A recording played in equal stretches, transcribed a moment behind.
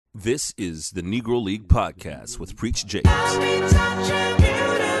This is the Negro League Podcast with Preach Jacobs.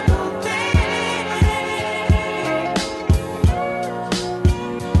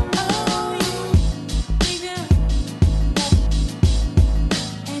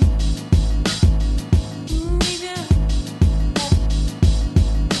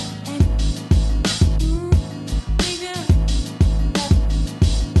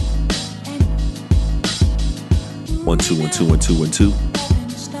 One, two.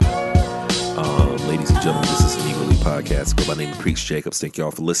 Ladies and gentlemen, this is the Negro League Podcast. Go by the name of Preach Jacobs. Thank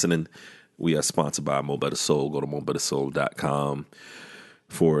y'all for listening. We are sponsored by Mo Better Soul. Go to mobettersoul.com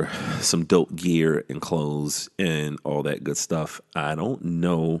for some dope gear and clothes and all that good stuff. I don't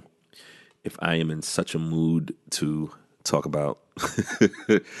know if I am in such a mood to talk about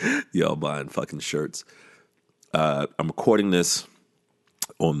y'all buying fucking shirts. I'm recording this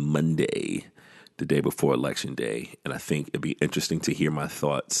on Monday, the day before Election Day, and I think it'd be interesting to hear my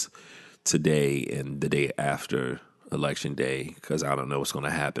thoughts today and the day after Election Day, because I don't know what's going to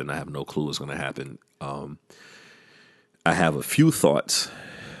happen. I have no clue what's going to happen. I have a few thoughts.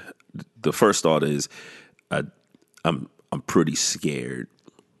 The first thought is I'm pretty scared,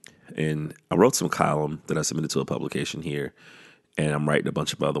 and I wrote some column that I submitted to a publication here, and I'm writing a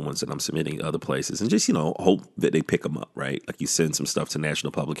bunch of other ones that I'm submitting to other places, and just hope that they pick them up. Right, like you send some stuff to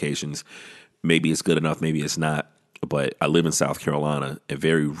national publications. Maybe it's good enough, maybe it's not. But I live in South Carolina, and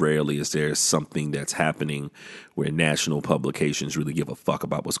very rarely is there something that's happening where national publications really give a fuck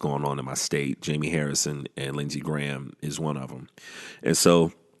about what's going on in my state. Jamie Harrison and Lindsey Graham is one of them. And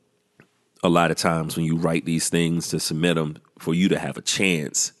so a lot of times when you write these things to submit them, for you to have a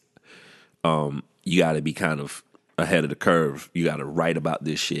chance, you got to be kind of ahead of the curve. You got to write about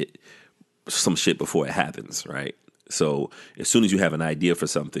this shit, some shit before it happens, right? So as soon as you have an idea for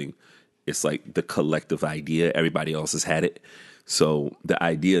something, it's like the collective idea. Everybody else has had it. So the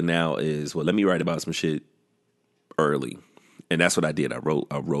idea now is, well, let me write about some shit early. And that's what I did. I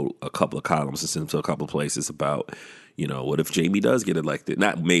wrote a couple of columns and sent them to a couple of places about, what if Jamie does get elected?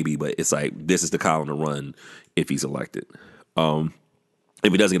 Not maybe, but it's like, this is the column to run if he's elected. If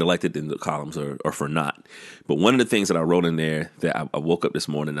he doesn't get elected, then the columns are for not. But one of the things that I wrote in there that I woke up this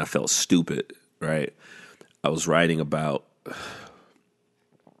morning and I felt stupid, right? I was writing about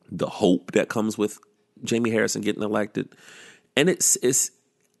the hope that comes with Jamie Harrison getting elected. And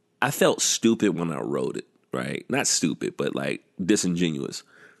I felt stupid when I wrote it, right? Not stupid, but like disingenuous.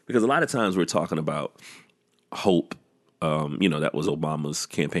 Because a lot of times we're talking about hope. That was Obama's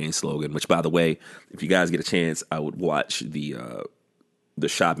campaign slogan, which, by the way, if you guys get a chance, I would watch the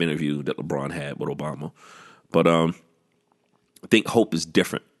shop interview that LeBron had with Obama. But I think hope is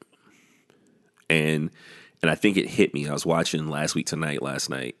different. And I think it hit me. I was watching last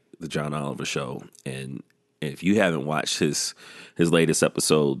night, the John Oliver show. And if you haven't watched his latest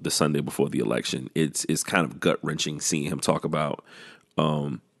episode, the Sunday before the election, it's kind of gut wrenching seeing him talk about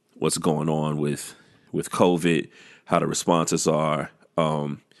what's going on with COVID, how the responses are.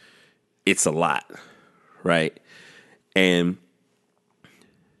 It's a lot, right? And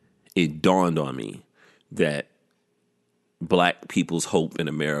it dawned on me that Black people's hope in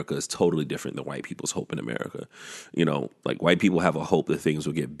America is totally different than white people's hope in America. Like white people have a hope that things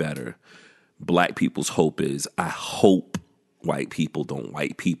will get better. Black people's hope is, I hope white people don't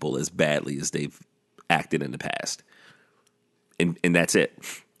white people as badly as they've acted in the past. And that's it.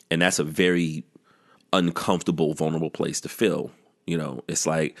 And that's a very uncomfortable, vulnerable place to feel. It's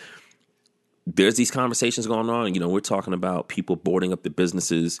like there's these conversations going on. We're talking about people boarding up the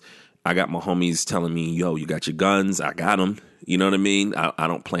businesses. I got my homies telling me, yo, you got your guns? I got them. You know what I mean? I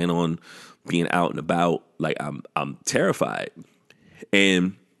don't plan on being out and about. Like, I'm terrified.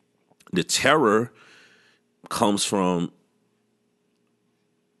 And the terror comes from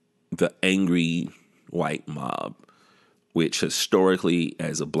the angry white mob, which historically,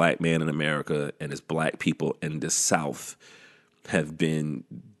 as a Black man in America and as Black people in the South, have been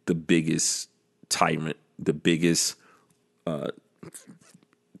the biggest tyrant, the biggest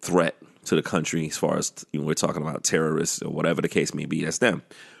threat to the country as far as we're talking about terrorists or whatever the case may be. That's them.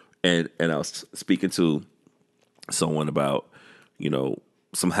 And I was speaking to someone about,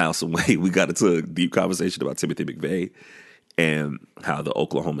 somehow, some way we got into a deep conversation about Timothy McVeigh and how the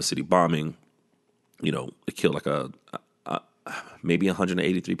Oklahoma City bombing, it killed like maybe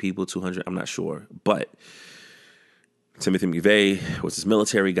 183 people, 200, I'm not sure. But Timothy McVeigh was this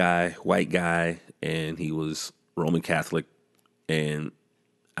military guy, white guy, and he was Roman Catholic. And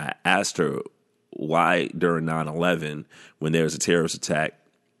I asked her why during 9/11, when there's a terrorist attack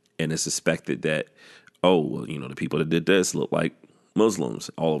and it's suspected that, the people that did this look like Muslims,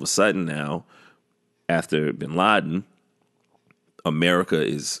 all of a sudden now, after bin Laden, America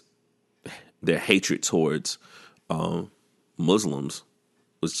is their hatred towards Muslims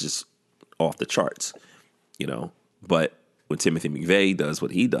was just off the charts, you know. But when Timothy McVeigh does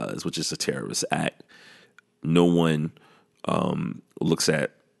what he does, which is a terrorist act, no one looks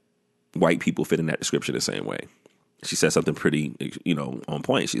at white people fit in that description the same way. She said something pretty, on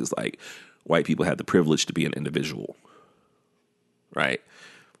point. She was like, white people have the privilege to be an individual, right?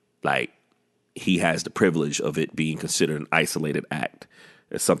 Like, he has the privilege of it being considered an isolated act.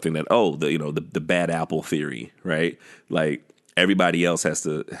 It's something that, the bad apple theory, right? Like, everybody else has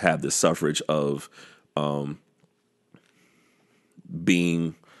to have the suffrage of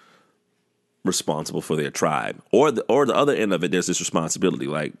being responsible for their tribe, or the other end of it. There's this responsibility,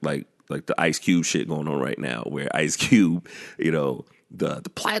 like the Ice Cube shit going on right now, where Ice Cube, the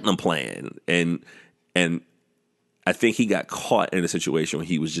platinum plan, and I think he got caught in a situation where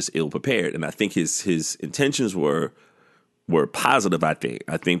he was just ill prepared, and I think his intentions were positive. I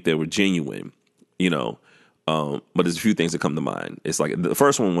think they were genuine, but there's a few things that come to mind. It's like the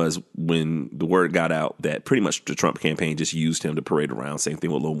first one was when the word got out that pretty much the Trump campaign just used him to parade around. Same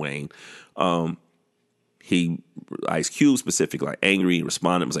thing with Lil Wayne. Ice Cube specifically, like, angry,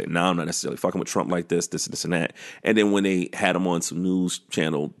 responded, was like, "No, I'm not necessarily fucking with Trump like this, and that." And then when they had him on some news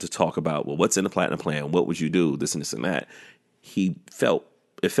channel to talk about, well, what's in the platinum plan? What would you do? This and that. It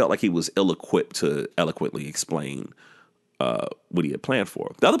felt like he was ill-equipped to eloquently explain what he had planned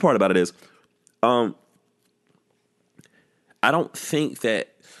for. The other part about it is, I don't think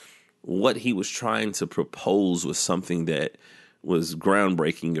that what he was trying to propose was something that was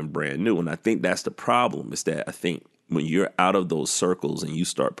groundbreaking and brand new. And I think that's the problem, is that I think when you're out of those circles and you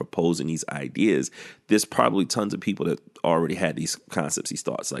start proposing these ideas, there's probably tons of people that already had these concepts, these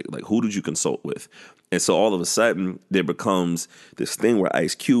thoughts. Like who did you consult with? And so all of a sudden there becomes this thing where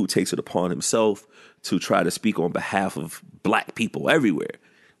Ice Cube takes it upon himself to try to speak on behalf of black people everywhere.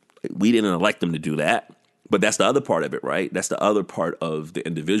 We didn't elect them to do that. But that's the other part of it, right? That's the other part of the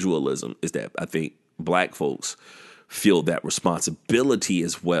individualism, is that I think black folks feel that responsibility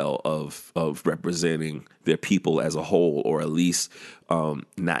as well of representing their people as a whole, or at least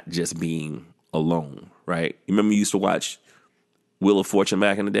not just being alone, right? You remember you used to watch Wheel of Fortune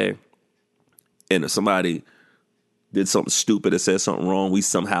back in the day? And if somebody did something stupid or said something wrong, we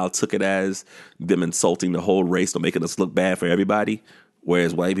somehow took it as them insulting the whole race or making us look bad for everybody.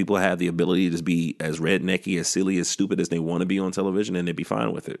 Whereas white people have the ability to just be as rednecky, as silly, as stupid as they want to be on television, and they'd be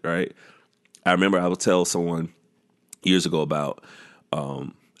fine with it, right? I remember I would tell someone years ago about,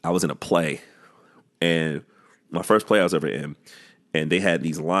 I was in a play, and my first play I was ever in, and they had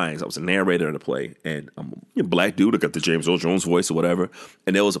these lines. I was a narrator in the play, and I'm a black dude. I got the James Earl Jones voice or whatever,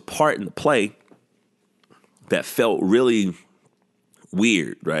 and there was a part in the play that felt really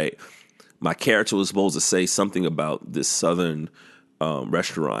weird, right? My character was supposed to say something about this Southern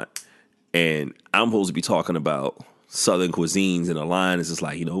restaurant, and I'm supposed to be talking about Southern cuisines, and the line is just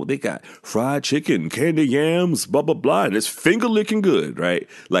like, they got fried chicken, candy yams, blah, blah, blah, and it's finger licking good, right?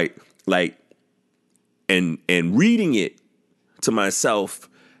 Like, and reading it to myself,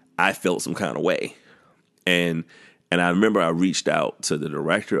 I felt some kind of way. And I remember I reached out to the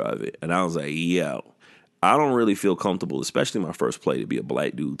director of it, and I was like, yo, I don't really feel comfortable, especially my first play, to be a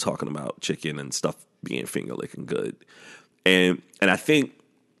black dude talking about chicken and stuff being finger licking good. And I think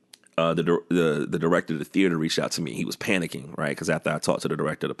the director of the theater reached out to me. He was panicking, right? Because after I talked to the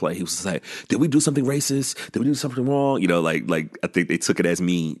director of the play, he was like, "Did we do something racist? Did we do something wrong?" Like I think they took it as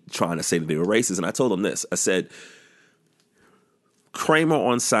me trying to say that they were racist. And I told them this. I said, Kramer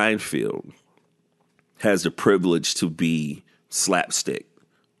on Seinfeld has the privilege to be slapstick,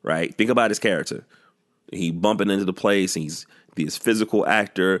 right? Think about his character. He bumping into the place, and he's this physical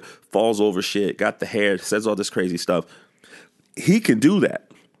actor, falls over shit, got the hair, says all this crazy stuff. He can do that.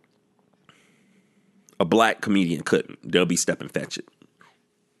 A black comedian couldn't. They'll be step and fetch it.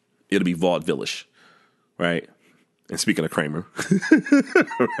 It'll be vaudeville-ish, right? And speaking of Kramer,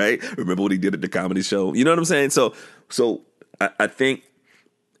 right? Remember what he did at the comedy show? You know what I'm saying? So I think,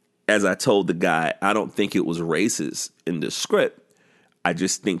 as I told the guy, I don't think it was racist in the script. I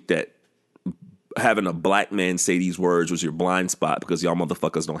just think that having a black man say these words was your blind spot, because y'all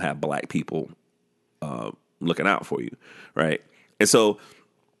motherfuckers don't have black people looking out for you, right? And so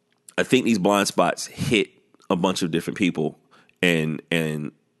I think these blind spots hit a bunch of different people, and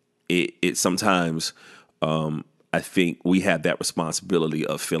it sometimes I think we have that responsibility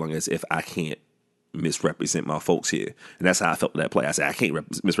of feeling as if I can't misrepresent my folks here. And that's how I felt with that play. I said, I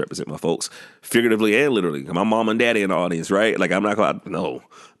can't misrepresent my folks, figuratively and literally. My mom and daddy in the audience, right? Like, I'm not going to, no.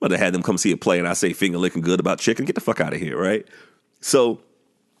 I'm going to have them come see a play and I say finger licking good about chicken. Get the fuck out of here, right? So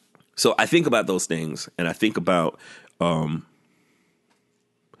I think about those things, and I think about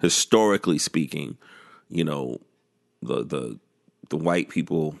historically speaking, you know, the white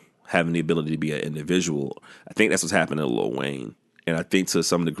people having the ability to be an individual. I think that's what's happening to Lil Wayne. And I think to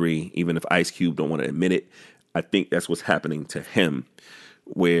some degree, even if Ice Cube don't want to admit it, I think that's what's happening to him,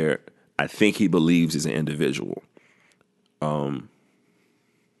 where I think he believes he's an individual.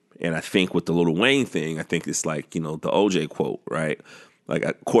 And I think with the Lil Wayne thing, I think it's like, you know, the OJ quote, right? Like,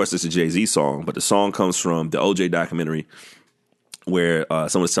 of course, it's a Jay-Z song, but the song comes from the OJ documentary where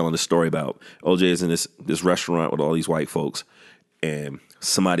someone's telling the story about OJ is in this restaurant with all these white folks, and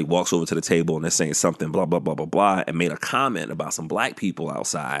somebody walks over to the table and they're saying something, blah, blah, blah, blah, blah, and made a comment about some black people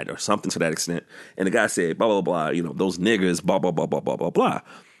outside or something to that extent. And the guy said, blah, blah, blah, you know, those niggers, blah, blah, blah, blah, blah, blah, blah.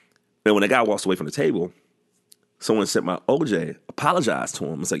 And when the guy walks away from the table, someone sent my OJ, apologized to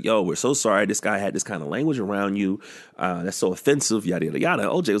him. It's like, yo, we're so sorry. This guy had this kind of language around you. That's so offensive, yada, yada, yada.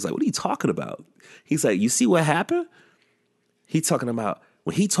 OJ was like, what are you talking about? He's like, you see what happened? He talking about,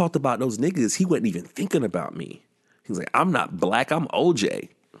 when he talked about those niggas, he wasn't even thinking about me. He was like, I'm not black, I'm OJ.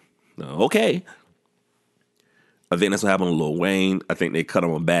 Okay. I think that's what happened to Lil Wayne. I think they cut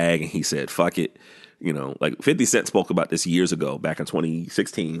him a bag and he said, fuck it. You know, like 50 Cent spoke about this years ago, back in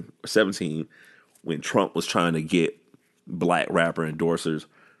 2016 or 17, when Trump was trying to get black rapper endorsers.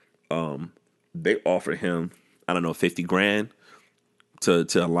 They offered him, I don't know, 50 grand to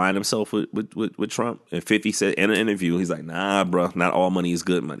align himself with Trump. And 50 said in an interview, he's like, nah, bro, not all money is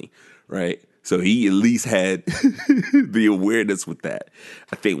good money, right? So he at least had the awareness with that.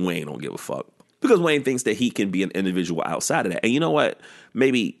 I think Wayne don't give a fuck. Because Wayne thinks that he can be an individual outside of that. And you know what?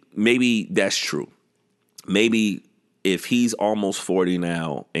 Maybe that's true. Maybe if he's almost 40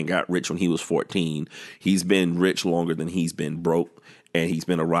 now and got rich when he was 14, he's been rich longer than he's been broke, and he's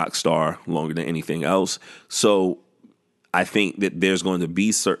been a rock star longer than anything else. So I think that there's going to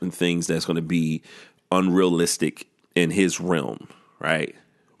be certain things that's going to be unrealistic in his realm, right?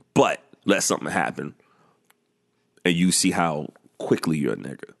 But let something happen, and you see how quickly you're a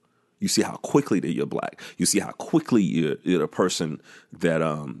nigga. You see how quickly that you're black. You see how quickly you're the person that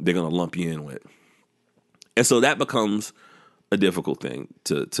they're going to lump you in with. And so that becomes a difficult thing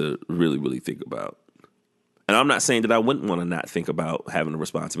to really, really think about. And I'm not saying that I wouldn't want to not think about having a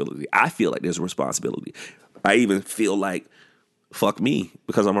responsibility. I feel like there's a responsibility. I even feel like, fuck me,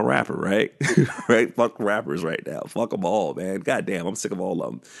 because I'm a rapper, right? Right? Fuck rappers right now. Fuck them all, man. Goddamn, I'm sick of all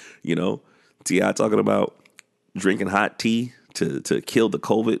of them. You know? T.I. talking about drinking hot tea to kill the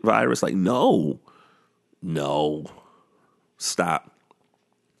COVID virus. Like, no. Stop.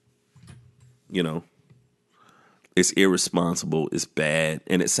 You know? It's irresponsible. It's bad.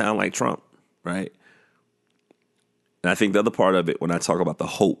 And it sounds like Trump, right? And I think the other part of it, when I talk about the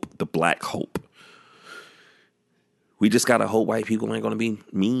hope, the black hope, we just got to hope white people ain't going to be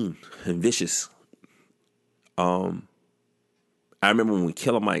mean and vicious. I remember when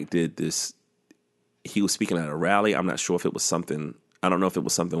Killer Mike did this, he was speaking at a rally. I'm not sure if it was something, I don't know if it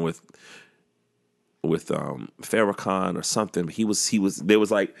was something with Farrakhan or something. But he was, there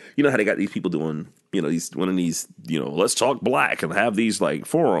was like, you know how they got these people doing, you know, one of these, you know, let's talk black and have these like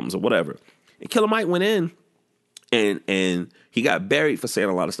forums or whatever. And Killer Mike went in and he got buried for saying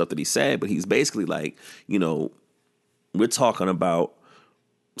a lot of stuff that he said, but he's basically like, you know, we're talking about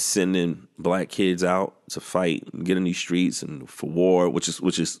sending black kids out to fight and get in these streets and for war, which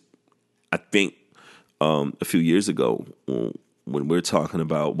is, I think, a few years ago when we're talking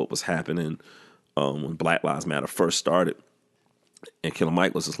about what was happening when Black Lives Matter first started, and Killer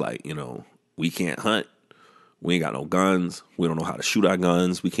Mike was just like, you know, we can't hunt, we ain't got no guns, we don't know how to shoot our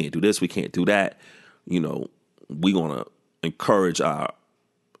guns, we can't do this, we can't do that, you know, we gonna encourage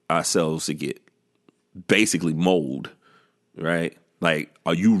ourselves to get basically mold, right? Like,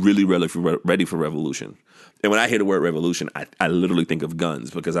 are you really ready for revolution? And when I hear the word revolution, I literally think of guns,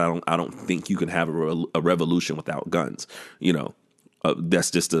 because I don't think you can have a revolution without guns. You know,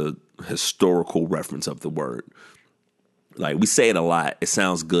 that's just a historical reference of the word. Like, we say it a lot. It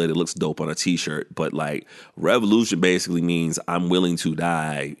sounds good. It looks dope on a T-shirt. But like, revolution basically means I'm willing to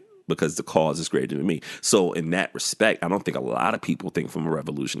die because the cause is greater than me. So in that respect, I don't think a lot of people think from a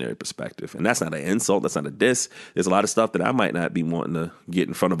revolutionary perspective. And that's not an insult. That's not a diss. There's a lot of stuff that I might not be wanting to get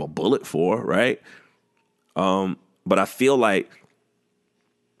in front of a bullet for, right? But I feel like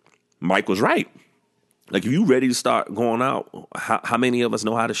Mike was right. Like, if you ready to start going out, how many of us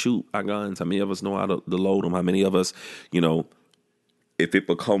know how to shoot our guns? How many of us know how to load them? How many of us, you know, if it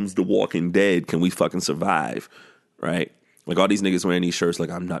becomes The Walking Dead, can we fucking survive, right? Like, all these niggas wearing these shirts like,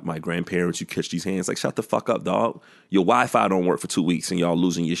 I'm not my grandparents, you catch these hands. Like, shut the fuck up, dog. Your Wi-Fi don't work for 2 weeks and y'all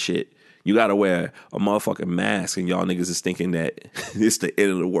losing your shit. You got to wear a motherfucking mask and y'all niggas is thinking that it's the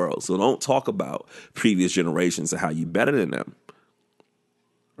end of the world. So don't talk about previous generations and how you better than them,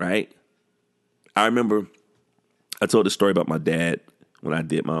 right? I remember I told the story about my dad when I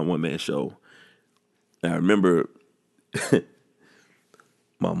did my one-man show. And I remember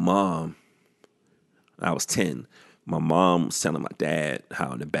my mom, I was 10. My mom was telling my dad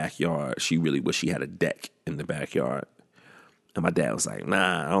how in the backyard, she really wished she had a deck in the backyard. And my dad was like,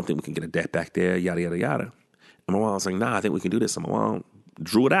 nah, I don't think we can get a deck back there, yada, yada, yada. And my mom was like, nah, I think we can do this. And my mom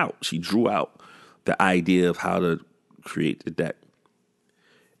drew it out. She drew out the idea of how to create the deck.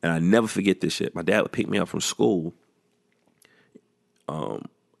 And I never forget this shit. My dad would pick me up from school.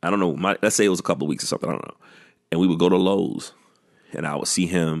 I don't know, let's say it was a couple of weeks or something, I don't know. And we would go to Lowe's, and I would see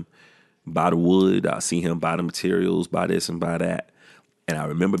him buy the wood, I'd see him buy the materials, buy this and buy that. And I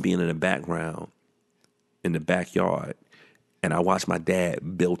remember being in the background, in the backyard, and I watched my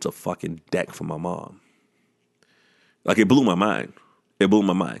dad build a fucking deck for my mom. Like, it blew my mind. It blew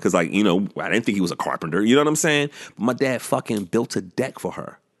my mind. Because, like, you know, I didn't think he was a carpenter. You know what I'm saying? But my dad fucking built a deck for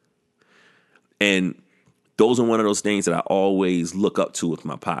her. And those are one of those things that I always look up to with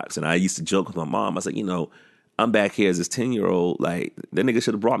my pops. And I used to joke with my mom. I was like, you know, I'm back here as this 10-year-old. Like, that nigga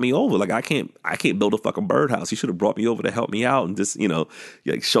should have brought me over. Like, I can't build a fucking birdhouse. He should have brought me over to help me out and just, you know,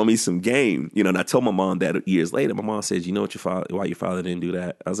 like, show me some game. You know, and I told my mom that years later. My mom said, you know why your father didn't do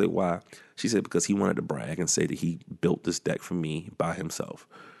that? I was like, why? She said, because he wanted to brag and say that he built this deck for me by himself.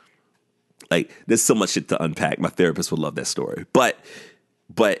 Like, there's so much shit to unpack. My therapist would love that story. But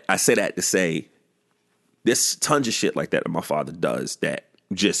I say that to say, there's tons of shit like that my father does that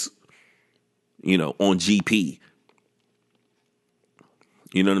just, you know, on GP.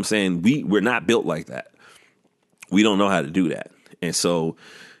 You know what I'm saying? We're not built like that. We don't know how to do that. And so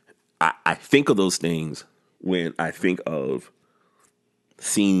I think of those things when I think of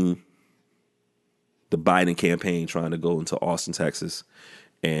seeing the Biden campaign trying to go into Austin, Texas,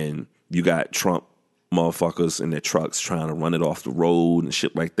 and you got Trump motherfuckers in their trucks trying to run it off the road and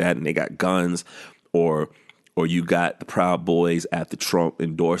shit like that, and they got guns. Or you got the Proud Boys after Trump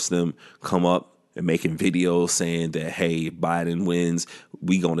endorsed them come up and making videos saying that, hey, if Biden wins,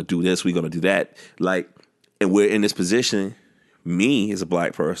 we going to do this, we going to do that. Like, and we're in this position, me as a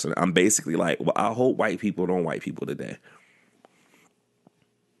black person, I'm basically like, well, I hope white people don't white people today.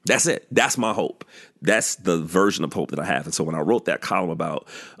 That's it. That's my hope. That's the version of hope that I have. And so when I wrote that column about,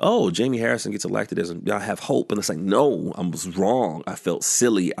 oh, Jamie Harrison gets elected, I have hope. And it's like, no, I was wrong. I felt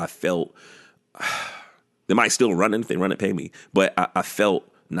silly. I felt... They might still run it if they run it, pay me. But I felt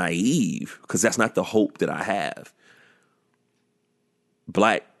naive because that's not the hope that I have.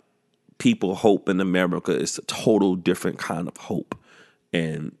 Black people hope in America is a total different kind of hope.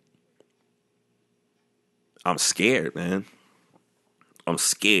 And I'm scared, man. I'm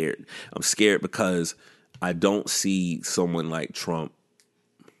scared. I'm scared because I don't see someone like Trump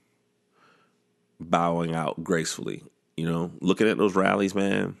bowing out gracefully. You know, looking at those rallies,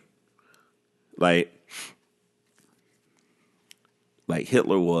 man. Like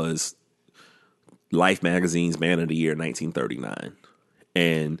Hitler was Life magazine's Man of the Year in 1939.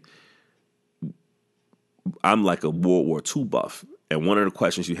 And I'm like a World War II buff. And one of the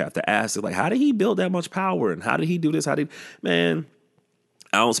questions you have to ask is like, how did he build that much power? And how did he do this? Man,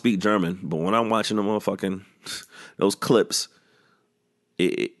 I don't speak German, but when I'm watching the motherfucking, those clips,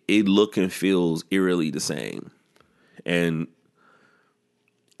 it look and feels eerily the same. And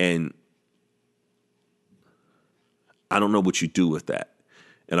I don't know what you do with that.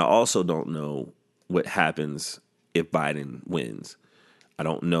 And I also don't know what happens if Biden wins. I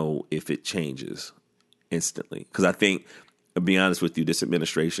don't know if it changes instantly. Because I think, to be honest with you, this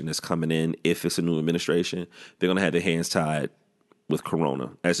administration that's coming in, if it's a new administration, they're going to have their hands tied with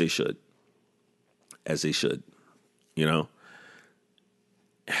Corona, as they should. As they should, you know?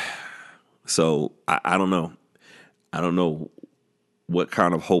 So I don't know. I don't know what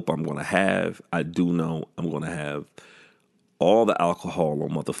kind of hope I'm going to have. I do know I'm going to have all the alcohol on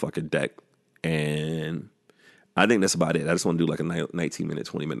motherfucking deck. And I think that's about it. I just want to do like a 19-minute,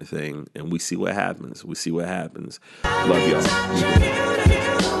 20-minute thing. And we see what happens. Love y'all.